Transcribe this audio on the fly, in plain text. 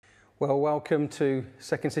Well, welcome to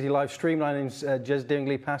Second City live stream. My name's Jez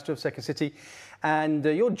Dingley, pastor of Second City, and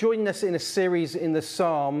you're joining us in a series in the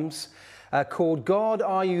Psalms called God,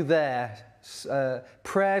 Are You There?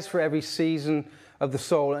 Prayers for every season of the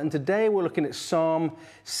soul. And today we're looking at Psalm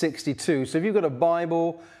 62. So if you've got a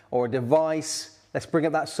Bible or a device, let's bring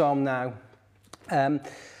up that Psalm now.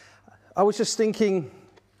 I was just thinking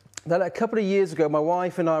that a couple of years ago, my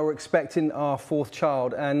wife and I were expecting our fourth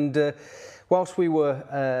child, and whilst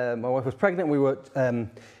my wife was pregnant, we were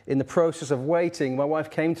in the process of waiting. My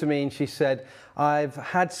wife came to me and she said, I've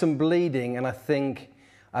had some bleeding and I think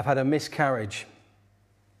I've had a miscarriage.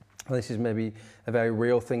 Well, this is maybe a very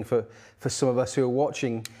real thing for some of us who are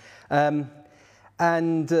watching. As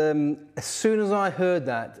soon as I heard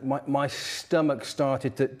that, my stomach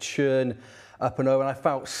started to churn up and over and I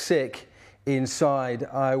felt sick inside.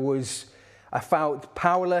 I felt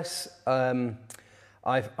powerless.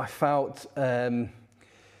 I felt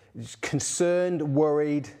concerned,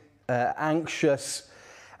 worried, anxious.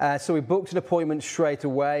 So we booked an appointment straight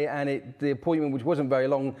away, and the appointment, which wasn't very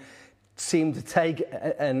long, seemed to take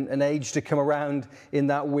an age to come around in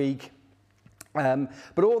that week.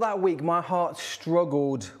 But all that week, my heart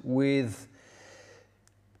struggled with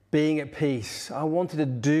being at peace. I wanted to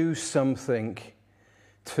do something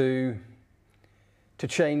to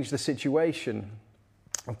change the situation.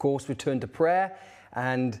 Of course, we turned to prayer.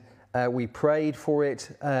 And we prayed for it.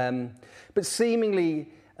 But seemingly,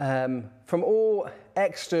 from all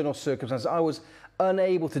external circumstances, I was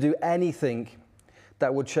unable to do anything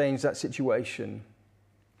that would change that situation.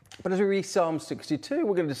 But as we read Psalm 62,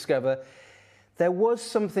 we're going to discover there was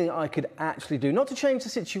something I could actually do, not to change the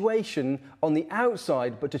situation on the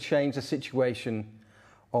outside, but to change the situation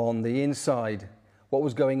on the inside, what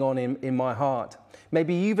was going on in my heart.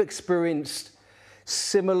 Maybe you've experienced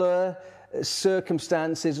similar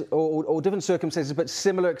circumstances or different circumstances, but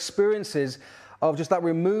similar experiences of just that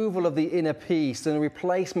removal of the inner peace and a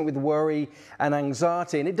replacement with worry and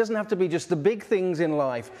anxiety. And it doesn't have to be just the big things in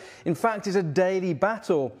life. In fact, it's a daily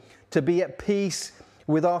battle to be at peace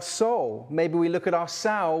with our soul. Maybe we look at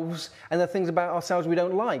ourselves and the things about ourselves we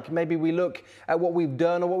don't like. Maybe we look at what we've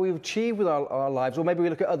done or what we've achieved with our lives. Or maybe we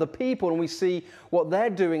look at other people and we see what they're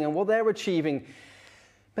doing and what they're achieving.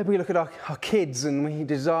 Maybe we look at our kids and we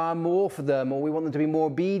desire more for them, or we want them to be more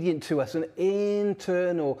obedient to us. An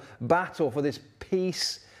internal battle for this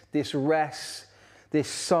peace, this rest, this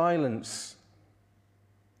silence.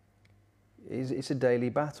 It's a daily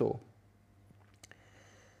battle.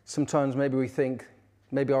 Sometimes maybe we think,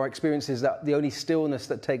 maybe our experience is that the only stillness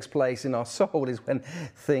that takes place in our soul is when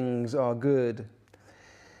things are good.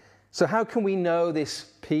 So how can we know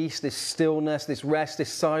this peace, this stillness, this rest, this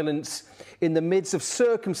silence in the midst of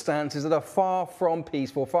circumstances that are far from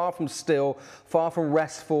peaceful, far from still, far from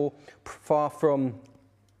restful, far from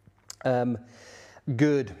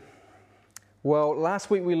good? Well, last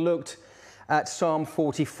week we looked at Psalm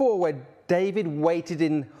 44, where David waited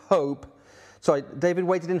in hope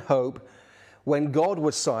when God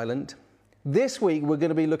was silent. This week we're going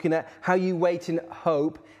to be looking at how you wait in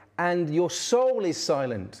hope and your soul is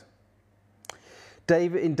silent.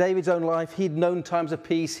 In David's own life, he'd known times of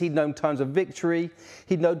peace, he'd known times of victory,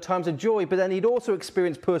 he'd known times of joy, but then he'd also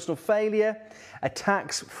experienced personal failure,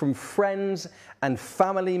 attacks from friends and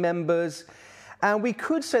family members. And we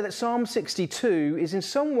could say that Psalm 62 is in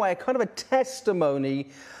some way kind of a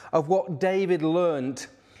testimony of what David learned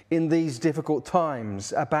in these difficult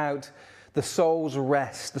times about the soul's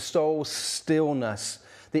rest, the soul's stillness,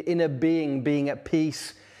 the inner being at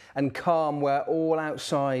peace and calm where all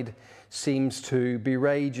outside seems to be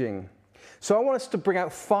raging. So I want us to bring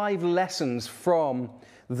out 5 lessons from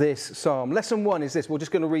this psalm. Lesson 1 is this. We're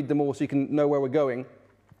just going to read them all so you can know where we're going.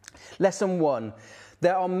 Lesson 1.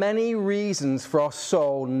 There are many reasons for our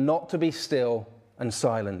soul not to be still and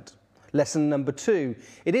silent. Lesson number 2.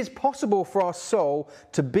 It is possible for our soul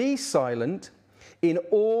to be silent in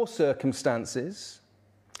all circumstances.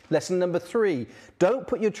 Lesson number 3, don't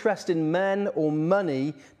put your trust in men or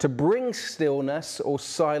money to bring stillness or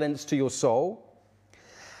silence to your soul.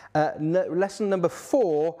 Lesson number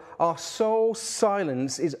 4, our soul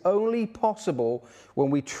silence is only possible when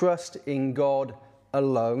we trust in God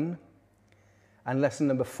alone. And lesson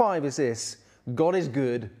number 5 is this, God is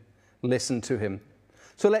good, listen to him.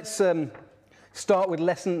 So let's start with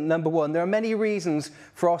lesson number 1. There are many reasons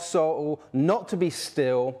for our soul not to be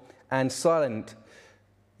still and silent.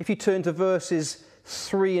 If you turn to verses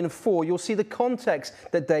 3 and 4, you'll see the context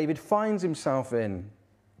that David finds himself in.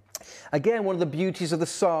 Again, one of the beauties of the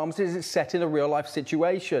Psalms is it's set in a real-life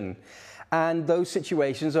situation. And those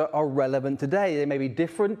situations are relevant today. They may be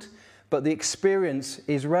different, but the experience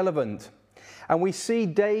is relevant. And we see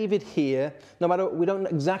David here, no matter, we don't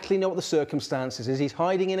exactly know what the circumstances is. He's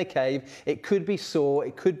hiding in a cave. It could be Saul,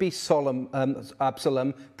 it could be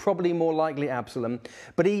Absalom, probably more likely Absalom.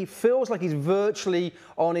 But he feels like he's virtually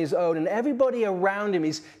on his own, and everybody around him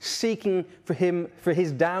is seeking for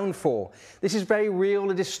his downfall. This is very real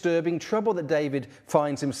and disturbing trouble that David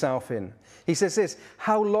finds himself in. He says this,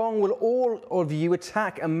 "How long will all of you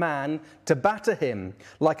attack a man to batter him,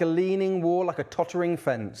 like a leaning wall, like a tottering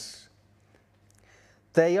fence?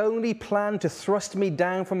 They only plan to thrust me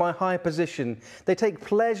down from my high position. They take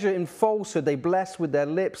pleasure in falsehood. They bless with their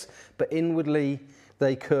lips, but inwardly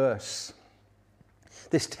they curse."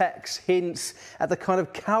 This text hints at the kind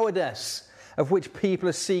of cowardice of which people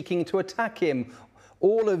are seeking to attack him.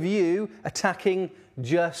 All of you attacking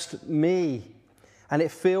just me. And it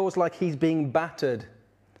feels like he's being battered,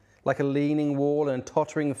 like a leaning wall and a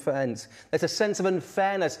tottering fence. There's a sense of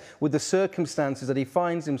unfairness with the circumstances that he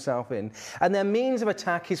finds himself in. And their means of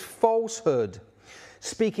attack is falsehood,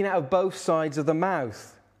 speaking out of both sides of the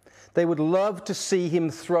mouth. They would love to see him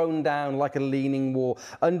thrown down like a leaning wall,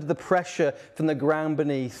 under the pressure from the ground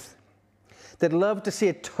beneath. They'd love to see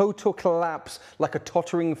a total collapse like a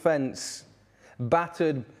tottering fence,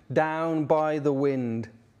 battered down by the wind.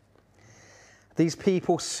 These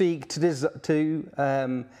people seek his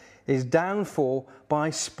downfall by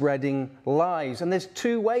spreading lies. And there's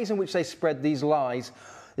two ways in which they spread these lies.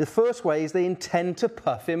 The first way is they intend to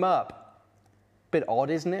puff him up. Bit odd,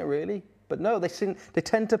 isn't it, really? But no, they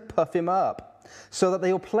tend to puff him up so that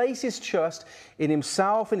they'll place his trust in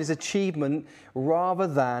himself and his achievement rather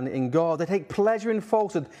than in God. They take pleasure in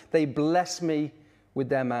falsehood. They bless me with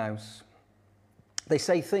their mouths. They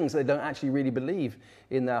say things they don't actually really believe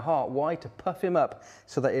in their heart. Why? To puff him up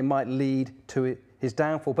so that it might lead to his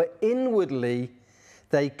downfall. But inwardly,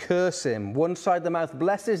 they curse him. One side of the mouth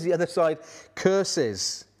blesses, the other side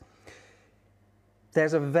curses.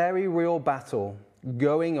 There's a very real battle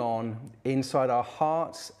going on inside our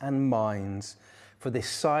hearts and minds for this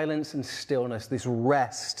silence and stillness, this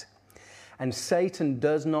rest. And Satan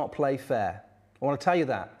does not play fair. I want to tell you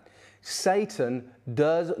that. Satan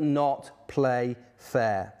does not play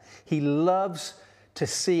fair. He loves to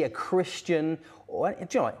see a Christian, or, do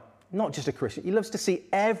you know what? Not just a Christian, he loves to see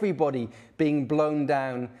everybody being blown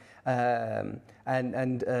down and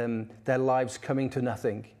their lives coming to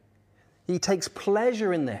nothing. He takes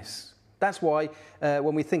pleasure in this. That's why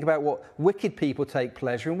when we think about what wicked people take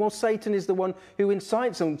pleasure in, well, Satan is the one who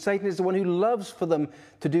incites them. Satan is the one who loves for them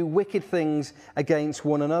to do wicked things against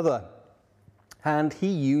one another. And he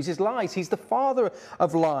uses lies. He's the father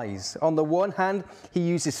of lies. On the one hand, he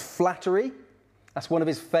uses flattery. That's one of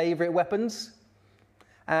his favorite weapons.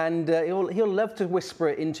 And he'll love to whisper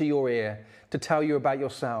it into your ear to tell you about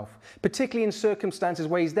yourself, particularly in circumstances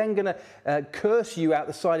where he's then going to curse you out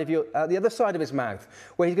the other side of his mouth,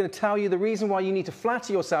 where he's going to tell you the reason why you need to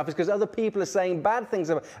flatter yourself is because other people are saying bad things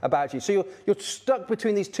about you. So you're stuck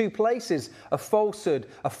between these two places, a falsehood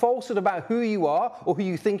about who you are or who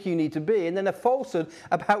you think you need to be, and then a falsehood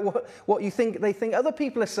about what they think other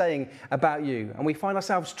people are saying about you. And we find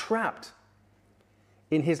ourselves trapped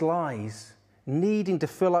in his lies, needing to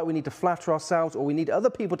feel like we need to flatter ourselves or we need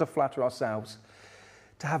other people to flatter ourselves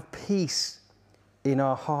to have peace in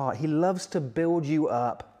our heart. He loves to build you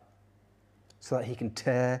up so that he can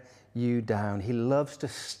tear you down. He loves to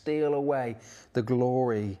steal away the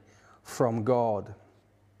glory from God.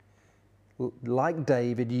 Like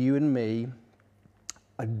David, you and me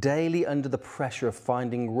are daily under the pressure of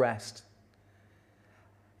finding rest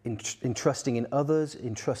in trusting in others,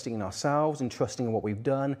 in trusting in ourselves, in trusting in what we've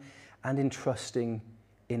done, and in trusting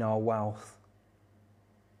in our wealth.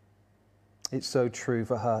 It's so true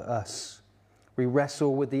for us. We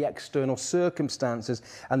wrestle with the external circumstances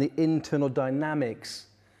and the internal dynamics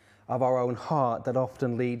of our own heart that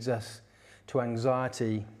often leads us to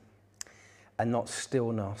anxiety and not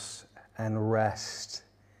stillness and rest.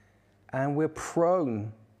 And we're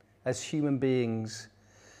prone as human beings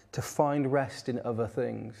to find rest in other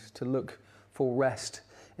things, to look for rest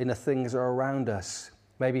in the things that are around us.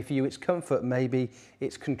 Maybe for you it's comfort, maybe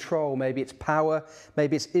it's control, maybe it's power,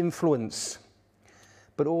 maybe it's influence.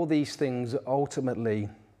 But all these things ultimately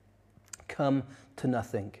come to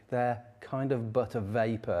nothing. They're kind of but a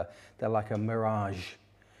vapor. They're like a mirage.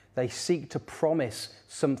 They seek to promise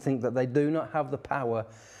something that they do not have the power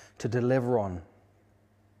to deliver on.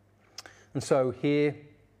 And so here,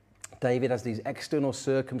 David has these external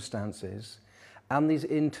circumstances and these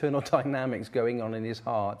internal dynamics going on in his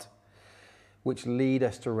heart, which lead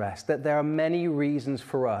us to rest. That there are many reasons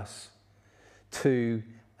for us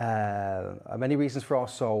many reasons for our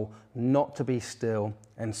soul not to be still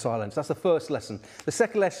and silent. That's the first lesson. The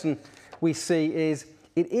second lesson we see is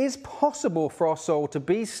it is possible for our soul to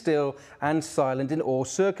be still and silent in all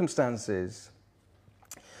circumstances.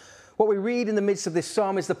 What we read in the midst of this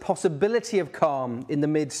psalm is the possibility of calm in the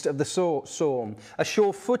midst of the storm, a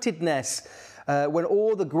sure-footedness when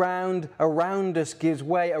all the ground around us gives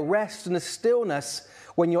way, a rest and a stillness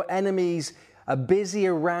when your enemies are busy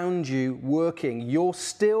around you working. You're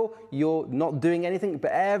still, you're not doing anything,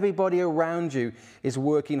 but everybody around you is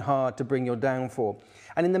working hard to bring your downfall.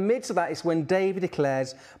 And in the midst of that is when David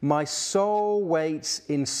declares, "My soul waits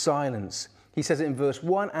in silence." He says it in verse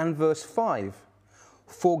 1 and verse 5.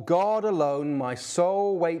 "For God alone my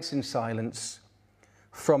soul waits in silence.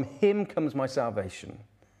 From him comes my salvation."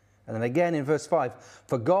 And then again in verse 5,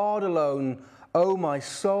 "For God alone, oh, my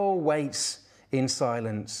soul waits in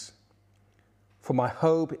silence. For my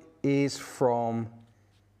hope is from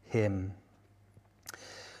him."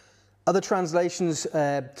 Other translations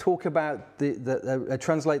talk about,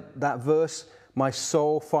 translate that verse, "My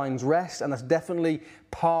soul finds rest," and that's definitely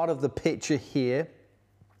part of the picture here.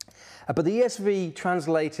 But the ESV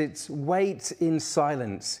translates it, "wait in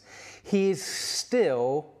silence." He is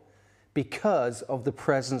still because of the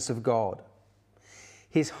presence of God.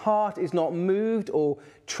 His heart is not moved or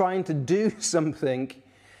trying to do something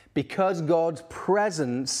because God's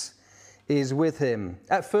presence is with him.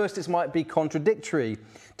 At first, this might be contradictory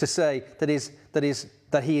to say that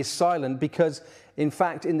he is silent, because, in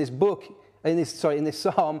fact, in this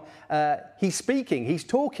psalm, he's speaking, he's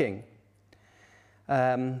talking.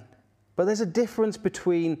 But there's a difference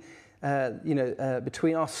between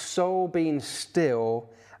our soul being still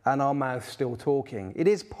and our mouth still talking. It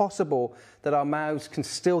is possible that our mouths can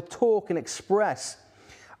still talk and express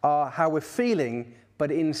how we're feeling,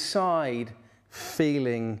 but inside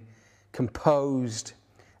feeling composed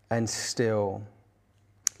and still.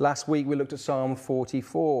 Last week we looked at Psalm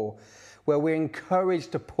 44, where we're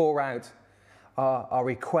encouraged to pour out our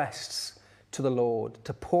requests to the Lord,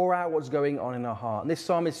 to pour out what's going on in our heart. And this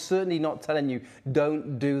psalm is certainly not telling you,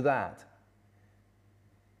 don't do that,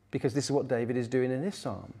 because this is what David is doing in this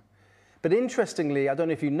psalm. But interestingly, I don't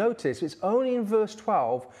know if you noticed, it's only in verse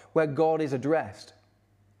 12 where God is addressed.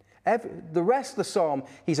 The rest of the psalm,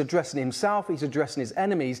 he's addressing himself, he's addressing his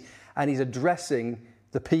enemies, and he's addressing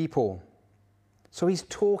the people. So he's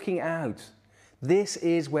talking out. This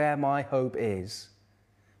is where my hope is.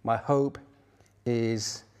 My hope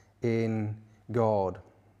is in God.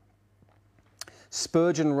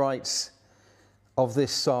 Spurgeon writes of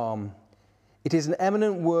this psalm, "It is an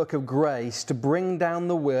eminent work of grace to bring down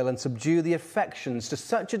the will and subdue the affections to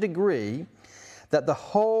such a degree that the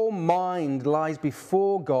whole mind lies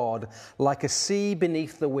before God like a sea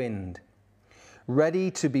beneath the wind,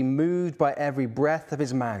 ready to be moved by every breath of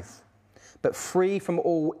his mouth, but free from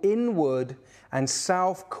all inward and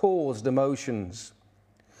self-caused emotions.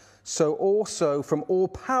 So also from all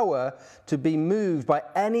power to be moved by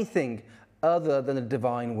anything other than the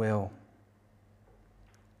divine will."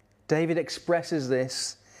 David expresses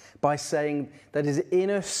this by saying that his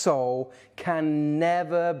inner soul can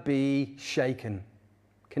never be shaken,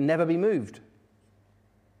 can never be moved.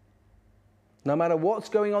 No matter what's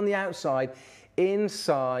going on the outside,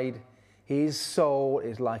 inside his soul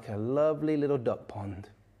is like a lovely little duck pond.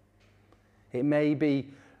 It may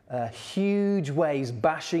be huge waves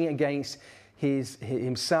bashing against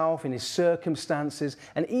himself and his circumstances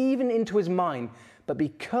and even into his mind, but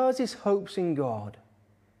because his hope's in God,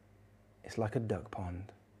 it's like a duck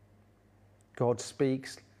pond. God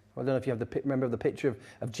speaks. I don't know if you remember the picture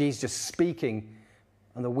of Jesus just speaking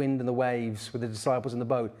on the wind and the waves with the disciples in the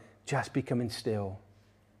boat, just becoming still.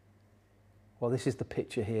 Well, this is the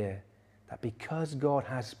picture here, that because God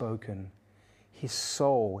has spoken, his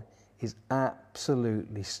soul is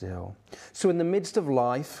absolutely still. So in the midst of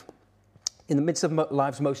life, in the midst of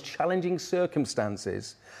life's most challenging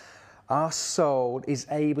circumstances, our soul is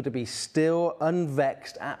able to be still,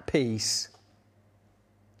 unvexed, at peace.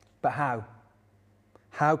 But how?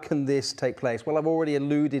 How can this take place? Well, I've already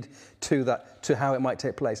alluded to that, to how it might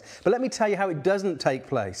take place. But let me tell you how it doesn't take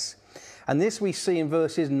place. And this we see in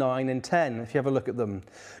verses 9 and 10, if you have a look at them.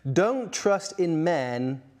 "Don't trust in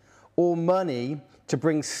men or money to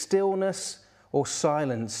bring stillness or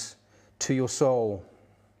silence to your soul."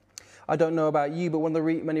 I don't know about you, but one of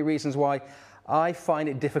the many reasons why I find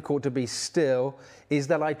it difficult to be still is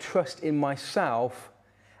that I trust in myself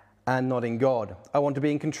and not in God. I want to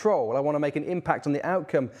be in control. I want to make an impact on the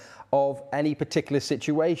outcome of any particular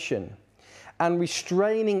situation. And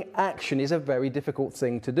restraining action is a very difficult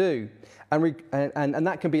thing to do. And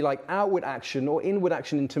that can be like outward action or inward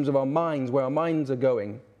action in terms of our minds, where our minds are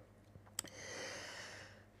going.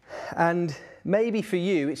 And maybe for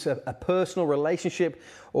you it's a personal relationship,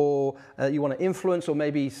 or you want to influence, or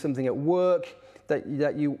maybe something at work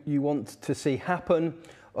that you want to see happen,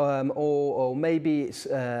 or maybe it's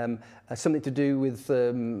something to do with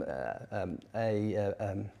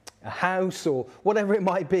a house, or whatever it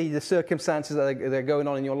might be, the circumstances that are going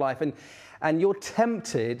on in your life. And you're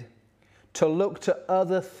tempted to look to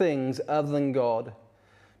other things other than God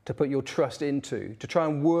to put your trust into, to try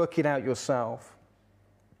and work it out yourself.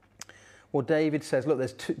 Well, David says, look,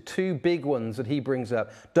 there's two big ones that he brings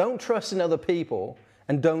up. Don't trust in other people,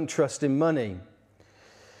 and don't trust in money.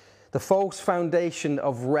 The false foundation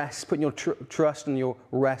of rest, putting your trust and your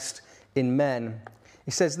rest in men.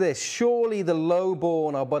 He says this, surely the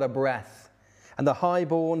lowborn are but a breath, and the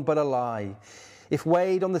highborn but a lie. If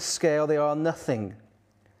weighed on the scale, they are nothing.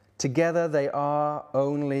 Together they are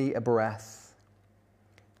only a breath.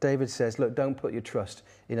 David says, look, don't put your trust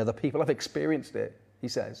in other people. I've experienced it, he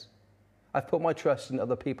says. I've put my trust in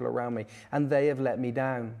other people around me, and they have let me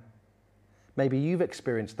down. Maybe you've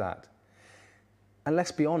experienced that. And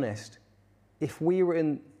let's be honest, if we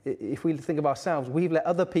think of ourselves, we've let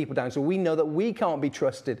other people down, so we know that we can't be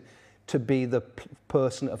trusted to be the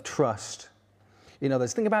person of trust in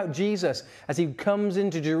others. Think about Jesus as he comes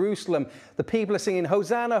into Jerusalem. The people are singing,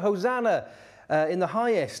 Hosanna, Hosanna, in the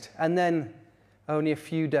highest. And then only a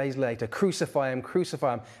few days later, crucify him,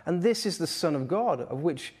 crucify him. And this is the Son of God, of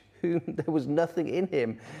which there was nothing in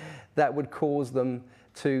him that would cause them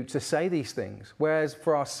to say these things. Whereas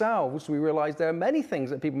for ourselves, we realize there are many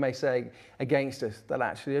things that people may say against us that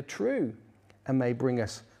actually are true and may bring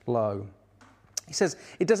us low. He says,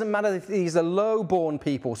 it doesn't matter if these are low-born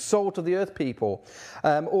people, salt of the earth people,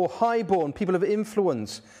 or high-born, people of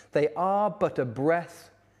influence. They are but a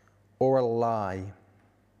breath or a lie.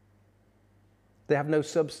 They have no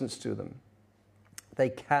substance to them. They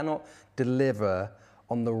cannot deliver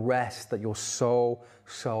on the rest that your soul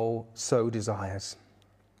so desires.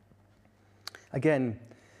 Again,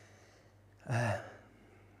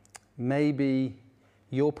 maybe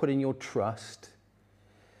you're putting your trust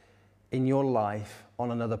in your life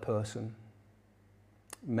on another person.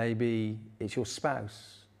 Maybe it's your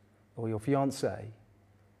spouse, or your fiancé,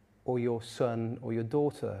 or your son, or your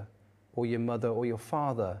daughter, or your mother, or your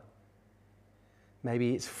father.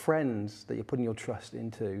 Maybe it's friends that you're putting your trust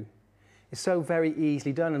into. It's so very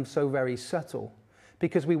easily done and so very subtle,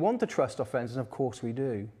 because we want to trust our friends, and of course we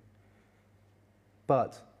do.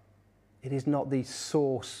 But it is not the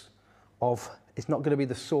source of, it's not going to be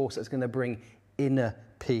the source that's going to bring inner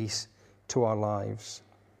peace to our lives.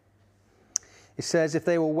 It says, if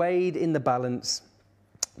they were weighed in the balance,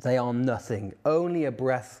 they are nothing, only a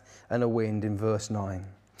breath and a wind, in verse 9.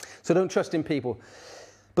 So don't trust in people,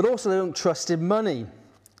 but also don't trust in money.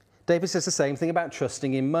 David says the same thing about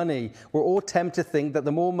trusting in money. We're all tempted to think that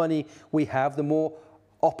the more money we have, the more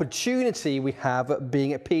opportunity we have at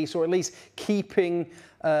being at peace, or at least keeping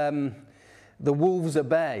the wolves at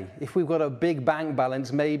bay. If we've got a big bank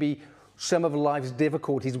balance, maybe some of life's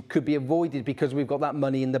difficulties could be avoided because we've got that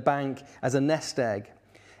money in the bank as a nest egg.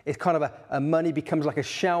 It's kind of a money becomes like a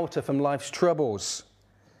shelter from life's troubles.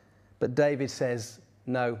 But David says,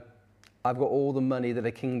 no, I've got all the money that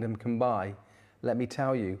a kingdom can buy. Let me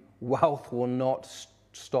tell you, wealth will not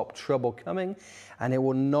stop trouble coming, and it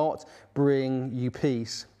will not bring you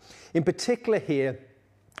peace. In particular here,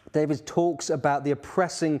 David talks about the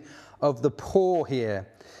oppressing of the poor here,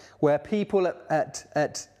 where people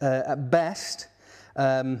at best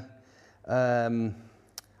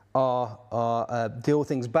deal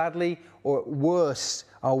things badly, or at worst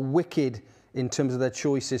are wicked in terms of their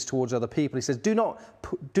choices towards other people. He says, do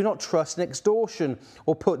not trust in extortion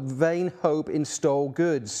or put vain hope in stolen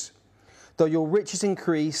goods. Though your riches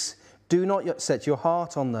increase, do not set your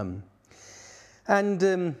heart on them.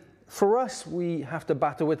 And for us, we have to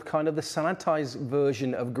battle with kind of the sanitized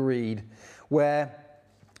version of greed, where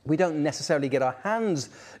we don't necessarily get our hands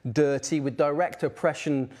dirty with direct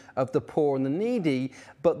oppression of the poor and the needy,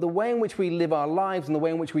 but the way in which we live our lives and the way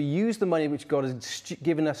in which we use the money which God has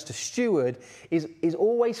given us to steward is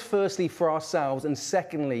always firstly for ourselves and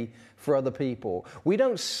secondly for other people. We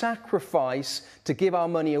don't sacrifice to give our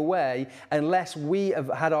money away unless we have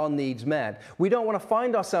had our needs met. We don't want to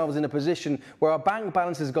find ourselves in a position where our bank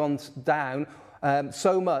balance has gone down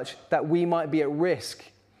so much that we might be at risk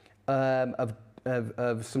of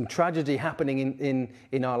some tragedy happening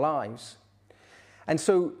in our lives. And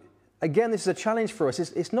so, again, this is a challenge for us.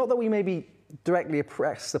 It's not that we maybe directly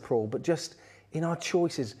oppress the poor, but just in our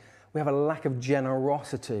choices, we have a lack of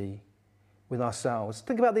generosity with ourselves.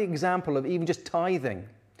 Think about the example of even just tithing.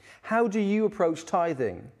 How do you approach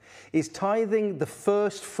tithing? Is tithing the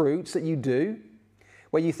first fruits that you do,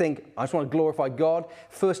 where you think, I just want to glorify God.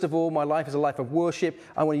 First of all, my life is a life of worship.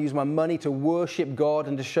 I want to use my money to worship God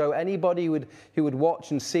and to show anybody who would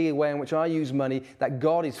watch and see the way in which I use money that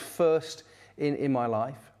God is first in my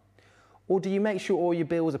life? Or do you make sure all your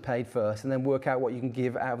bills are paid first and then work out what you can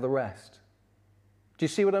give out of the rest? Do you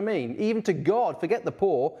see what I mean? Even to God, forget the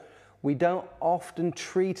poor, we don't often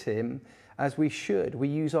treat him as we should. We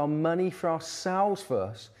use our money for ourselves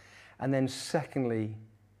first, and then secondly,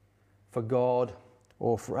 for God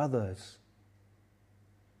or for others.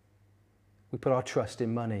 We put our trust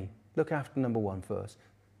in money. Look after number one first,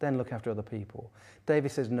 then look after other people.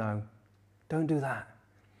 David says, no, don't do that.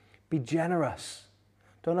 Be generous.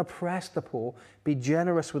 Don't oppress the poor. Be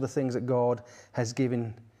generous with the things that God has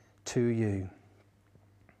given to you.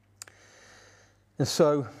 And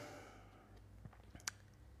so,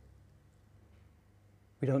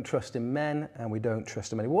 we don't trust in men and we don't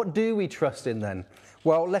trust in money. What do we trust in then?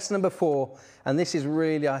 Well, lesson number 4, and this is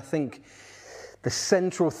really, I think, the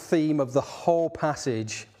central theme of the whole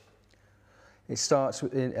passage. It starts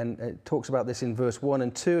and it talks about this in verse 1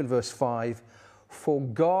 and 2 and verse 5. For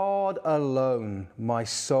God alone my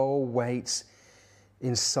soul waits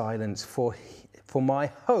in silence, for my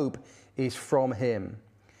hope is from him.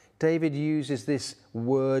 David uses this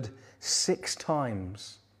word 6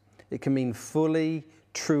 times. It can mean fully,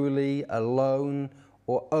 truly, alone,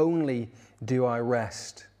 or only do I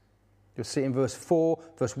rest. You'll see it in verse 4,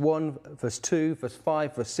 verse 1, verse 2, verse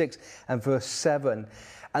 5, verse 6, and verse 7.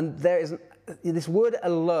 And this word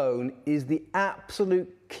alone is the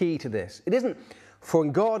absolute key to this. It isn't, for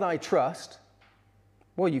in God I trust.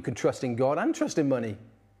 Well, you can trust in God and trust in money.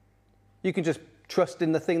 You can just trust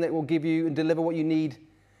in the thing that will give you and deliver what you need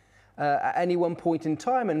at any one point in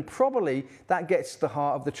time, and probably that gets to the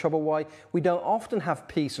heart of the trouble why we don't often have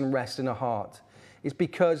peace and rest in our heart. It's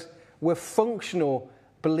because we're functional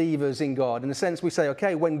believers in God. In the sense we say,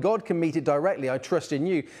 okay, when God can meet it directly, I trust in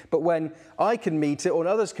you. But when I can meet it, or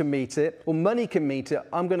others can meet it, or money can meet it,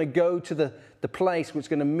 I'm going to go to the place which is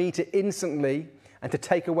going to meet it instantly and to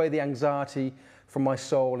take away the anxiety from my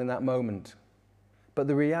soul in that moment. But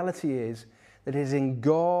the reality is that it is in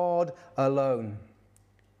God alone.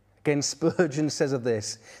 Again, Spurgeon says of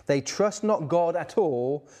this, they trust not God at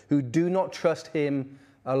all who do not trust him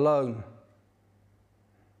alone.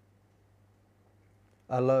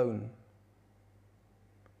 Alone.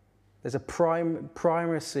 There's a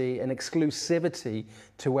primacy and exclusivity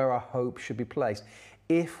to where our hope should be placed.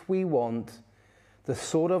 If we want the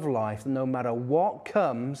sort of life that no matter what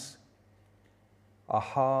comes, our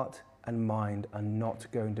heart and mind are not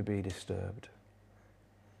going to be disturbed.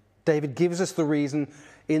 David gives us the reason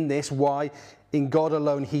in this why in God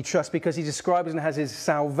alone he trusts, because he describes and has his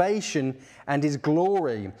salvation and his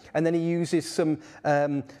glory. And then he uses some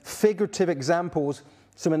figurative examples,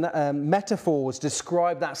 some metaphors to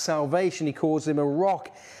describe that salvation. He calls him a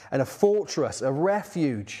rock and a fortress, a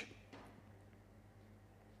refuge.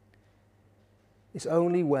 It's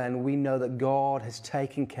only when we know that God has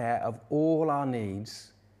taken care of all our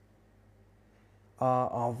needs,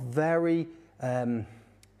 our very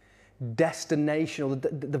destination, or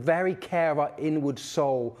the very care of our inward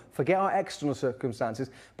soul, forget our external circumstances,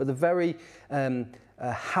 but the very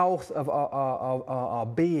health of our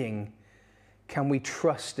being, can we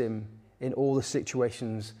trust him in all the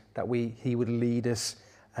situations that he would lead us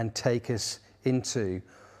and take us into.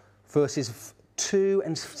 Verses 2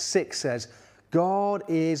 and 6 says, God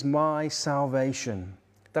is my salvation.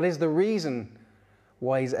 That is the reason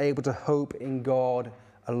why he's able to hope in God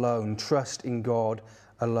alone, trust in God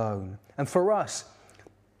alone. And for us,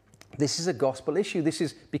 this is a gospel issue. This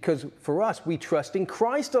is because for us, we trust in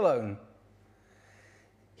Christ alone.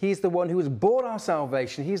 He's the one who has bought our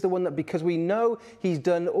salvation. He's the one that, because we know he's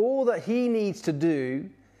done all that he needs to do,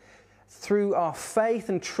 through our faith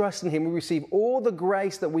and trust in him, we receive all the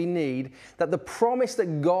grace that we need, that the promise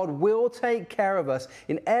that God will take care of us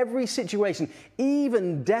in every situation,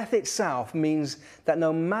 even death itself, means that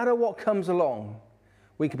no matter what comes along,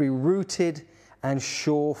 we can be rooted and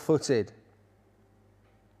sure-footed.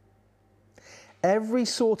 Every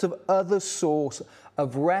sort of other source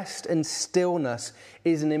of rest and stillness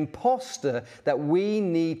is an imposter that we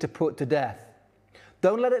need to put to death.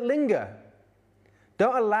 Don't let it linger.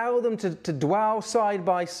 Don't allow them to dwell side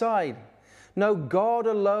by side. No, God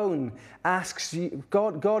alone asks you,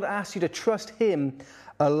 God asks you to trust him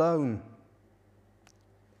alone.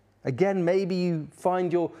 Again, maybe you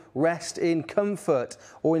find your rest in comfort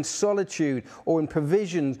or in solitude or in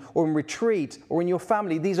provisions or in retreat or in your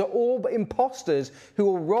family. These are all imposters who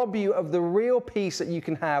will rob you of the real peace that you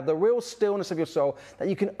can have, the real stillness of your soul that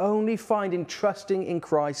you can only find in trusting in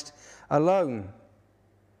Christ alone.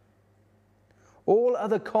 All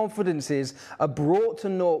other confidences are brought to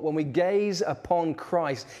naught when we gaze upon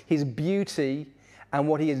Christ, his beauty, and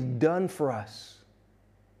what he has done for us.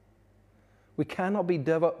 We cannot be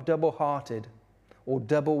double-hearted or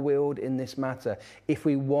double-willed in this matter if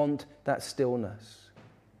we want that stillness.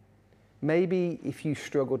 Maybe if you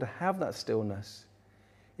struggle to have that stillness,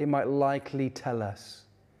 it might likely tell us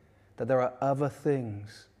that there are other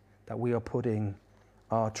things that we are putting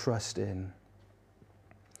our trust in.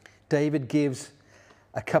 David gives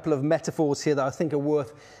a couple of metaphors here that I think are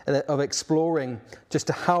worth of exploring, just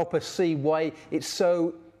to help us see why it's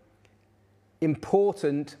so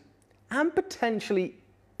important and potentially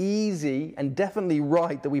easy and definitely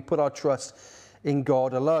right that we put our trust in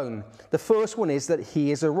God alone. The first one is that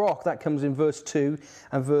he is a rock. That comes in verse 2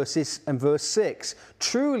 and verse 6.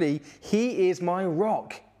 Truly, he is my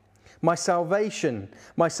rock. My salvation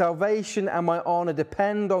and my honor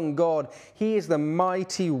depend on God. He is the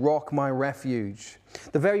mighty rock, my refuge.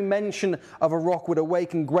 The very mention of a rock would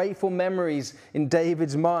awaken grateful memories in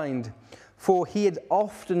David's mind, for he had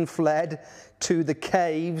often fled to the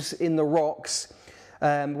caves in the rocks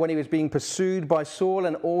when he was being pursued by Saul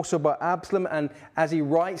and also by Absalom. And as he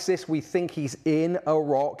writes this, we think he's in a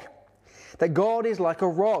rock. That God is like a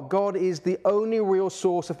rock. God is the only real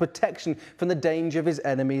source of protection from the danger of his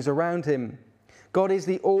enemies around him. God is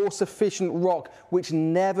the all-sufficient rock which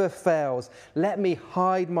never fails. Let me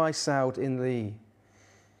hide myself in thee,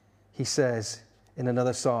 he says in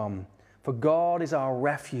another psalm. For God is our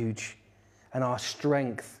refuge and our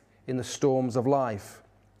strength in the storms of life.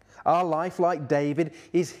 Our life, like David,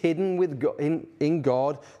 is hidden with God, in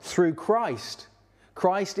God through Christ.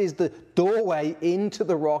 Christ is the doorway into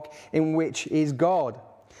the rock in which is God.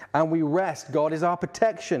 And we rest. God is our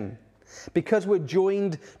protection. Because we're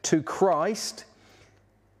joined to Christ,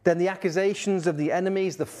 then the accusations of the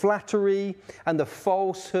enemies, the flattery and the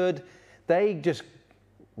falsehood, they just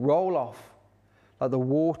roll off like the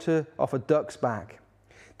water off a duck's back.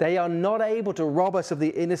 They are not able to rob us of the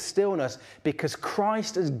inner stillness because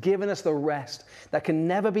Christ has given us the rest that can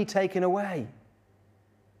never be taken away.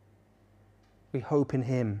 We hope in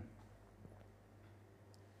him.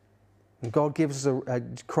 And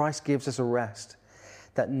Christ gives us a rest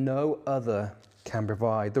that no other can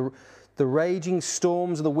provide. The raging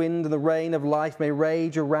storms of the wind and the rain of life may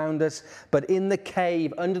rage around us, but in the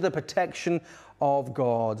cave, under the protection of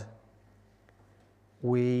God,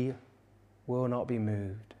 we will not be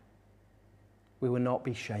moved. We will not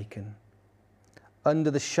be shaken.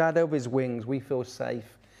 Under the shadow of his wings, we feel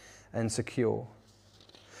safe and secure.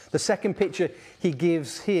 The second picture he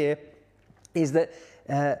gives here is that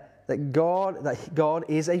God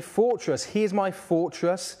is a fortress. He is my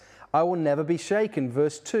fortress. I will never be shaken.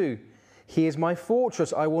 Verse 2. He is my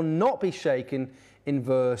fortress. I will not be shaken in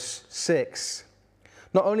verse 6.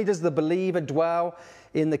 Not only does the believer dwell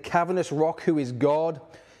in the cavernous rock who is God,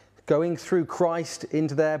 going through Christ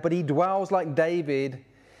into there, but he dwells like David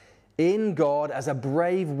in God as a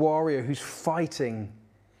brave warrior who's fighting,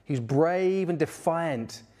 who's brave and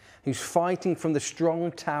defiant, who's fighting from the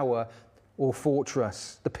strong tower or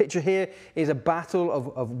fortress. The picture here is a battle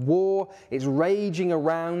of war. It's raging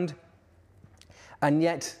around. And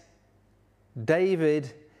yet,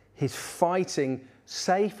 David is fighting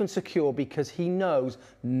safe and secure because he knows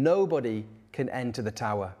nobody can enter the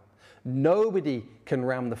tower. Nobody can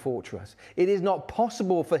ram the fortress. It is not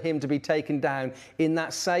possible for him to be taken down in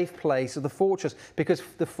that safe place of the fortress because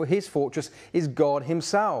his fortress is God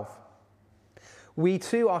himself. We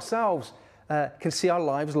too ourselves can see our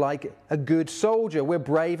lives like a good soldier. We're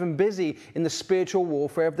brave and busy in the spiritual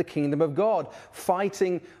warfare of the kingdom of God,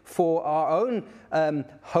 fighting for our own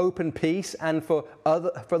hope and peace, and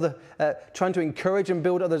trying to encourage and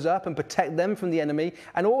build others up and protect them from the enemy,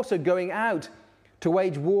 and also going out to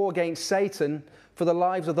wage war against Satan for the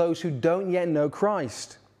lives of those who don't yet know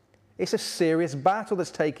Christ. It's a serious battle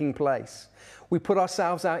that's taking place. We put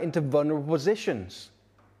ourselves out into vulnerable positions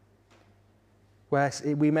where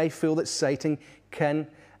we may feel that Satan can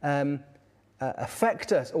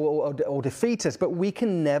affect us or defeat us, but we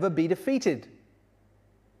can never be defeated,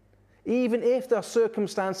 even if the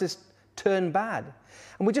circumstances turn bad.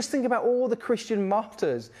 And we just think about all the Christian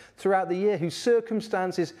martyrs throughout the year whose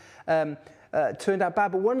circumstances turned out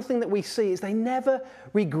bad. But one thing that we see is they never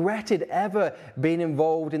regretted ever being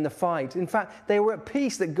involved in the fight. In fact, they were at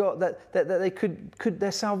peace that they could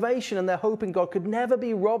their salvation and their hope in God could never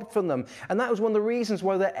be robbed from them. And that was one of the reasons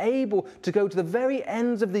why they're able to go to the very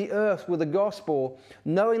ends of the earth with the gospel,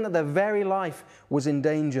 knowing that their very life was in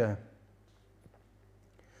danger.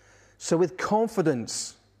 So with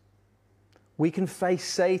confidence, we can face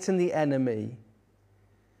Satan, the enemy,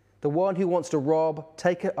 The one who wants to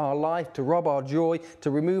take our life, to rob our joy,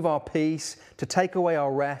 to remove our peace, to take away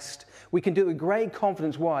our rest. We can do it with great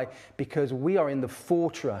confidence. Why? Because we are in the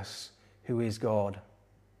fortress who is God.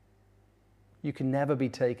 You can never be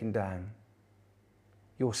taken down.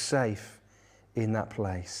 You're safe in that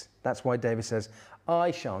place. That's why David says,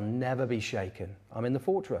 I shall never be shaken. I'm in the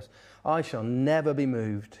fortress. I shall never be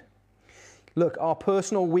moved. Look, our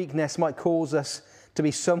personal weakness might cause us to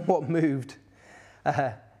be somewhat moved.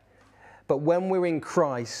 But when we're in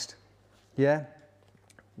Christ,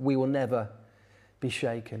 we will never be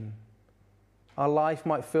shaken. Our life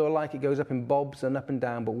might feel like it goes up in bobs and up and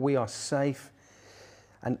down, but we are safe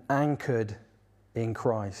and anchored in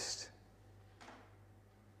Christ.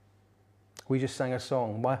 We just sang a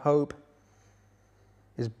song. My hope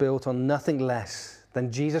is built on nothing less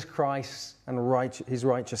than Jesus Christ and his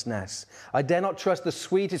righteousness. I dare not trust the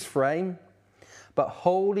sweetest frame, but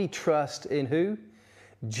wholly trust in who?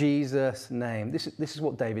 Jesus' name. This is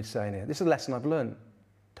what David's saying here. This is a lesson I've learned.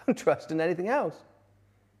 Don't trust in anything else.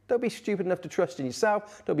 Don't be stupid enough to trust in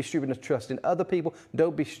yourself. Don't be stupid enough to trust in other people.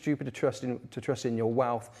 Don't be stupid to trust in your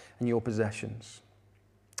wealth and your possessions.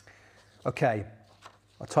 Okay,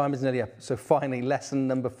 our time is nearly up. So finally, lesson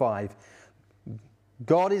number 5.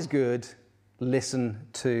 God is good. Listen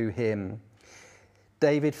to him.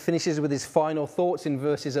 David finishes with his final thoughts in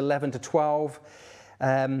verses 11 to 12.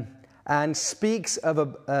 And speaks of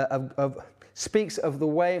the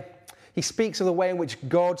way in which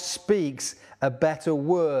God speaks a better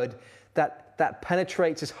word that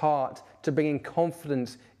penetrates his heart to bring in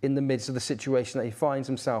confidence in the midst of the situation that he finds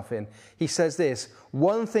himself in. He says this,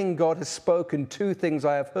 one thing God has spoken, two things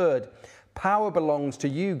I have heard. Power belongs to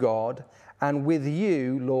you, God, and with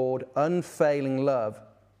you, Lord, unfailing love.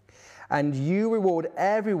 And you reward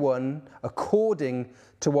everyone according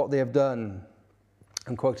to what they have done.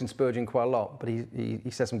 I'm quoting Spurgeon quite a lot, but he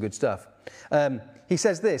says some good stuff. He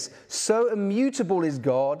says this, so immutable is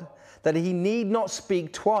God that he need not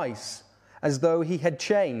speak twice as though he had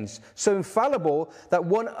changed. So infallible that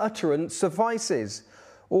one utterance suffices,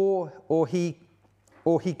 or he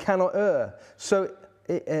cannot err. So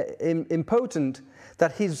impotent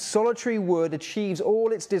that his solitary word achieves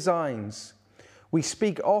all its designs. We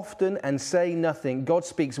speak often and say nothing. God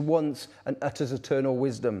speaks once and utters eternal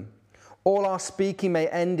wisdom. All our speaking may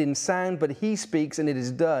end in sound, but he speaks and it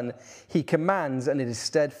is done. He commands and it is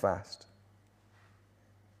steadfast.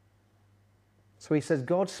 So he says,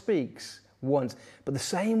 God speaks once, but the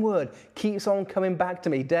same word keeps on coming back to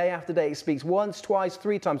me day after day. It speaks once, twice,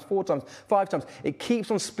 3 times, 4 times, 5 times. It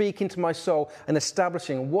keeps on speaking to my soul and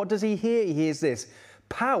establishing. What does he hear? He hears this.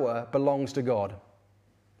 Power belongs to God.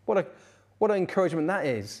 What an encouragement that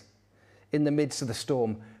is in the midst of the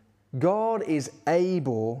storm. God is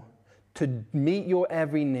able to meet your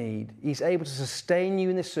every need. He's able to sustain you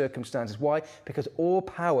in the circumstances. Why? Because all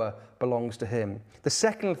power belongs to him. The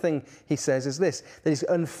second thing he says is this, that his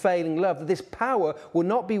unfailing love, that this power will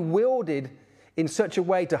not be wielded in such a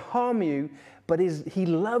way to harm you, but he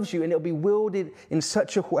loves you and it'll be wielded in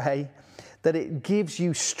such a way that it gives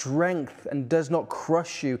you strength and does not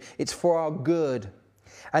crush you. It's for our good.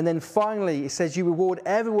 And then finally, it says you reward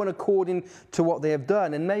everyone according to what they have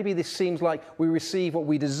done. And maybe this seems like we receive what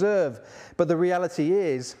we deserve. But the reality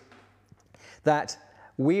is that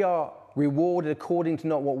we are rewarded according to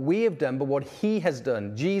not what we have done, but what he has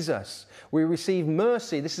done, Jesus. We receive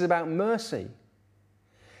mercy. This is about mercy.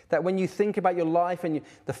 That when you think about your life and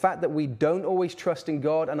the fact that we don't always trust in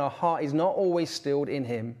God and our heart is not always stilled in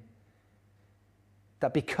him,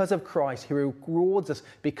 that because of Christ, he rewards us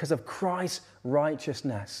because of Christ's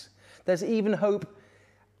righteousness. There's even hope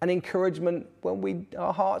and encouragement when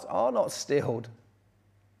our hearts are not stilled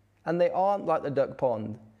and they aren't like the duck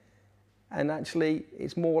pond. And actually,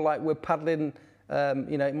 it's more like we're paddling,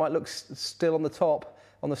 it might look still on the top,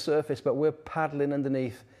 on the surface, but we're paddling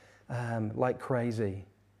underneath like crazy.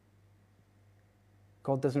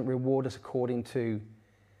 God doesn't reward us according to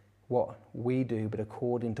what we do, but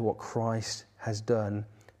according to what Christ has done,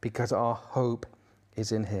 because our hope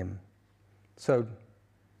is in him. So,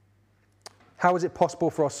 how is it possible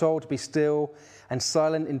for our soul to be still and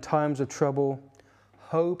silent in times of trouble?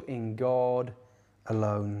 Hope in God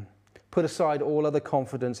alone. Put aside all other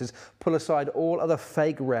confidences. Put aside all other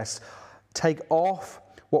fake rests. Take hold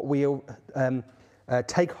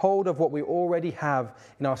of what we already have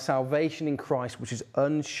in our salvation in Christ, which is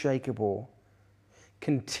unshakable.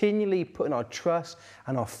 Continually putting our trust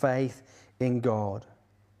and our faith in God.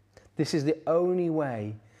 This is the only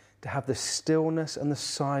way to have the stillness and the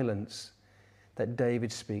silence that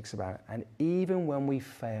David speaks about. And even when we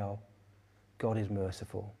fail, God is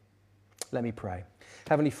merciful. Let me pray.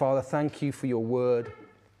 Heavenly Father, thank you for your word.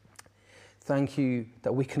 Thank you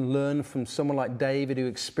that we can learn from someone like David, who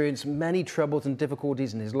experienced many troubles and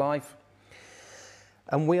difficulties in his life.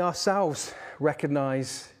 And we ourselves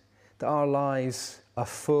recognize that our lives are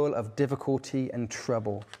full of difficulty and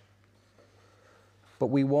trouble. But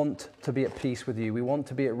we want to be at peace with you. We want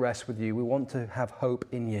to be at rest with you. We want to have hope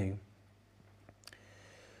in you.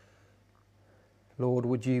 Lord,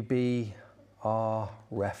 would you be our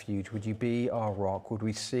refuge? Would you be our rock? Would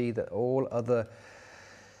we see that all other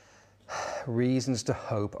reasons to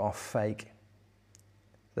hope are fake?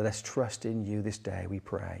 Let us trust in you this day, we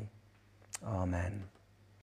pray. Amen.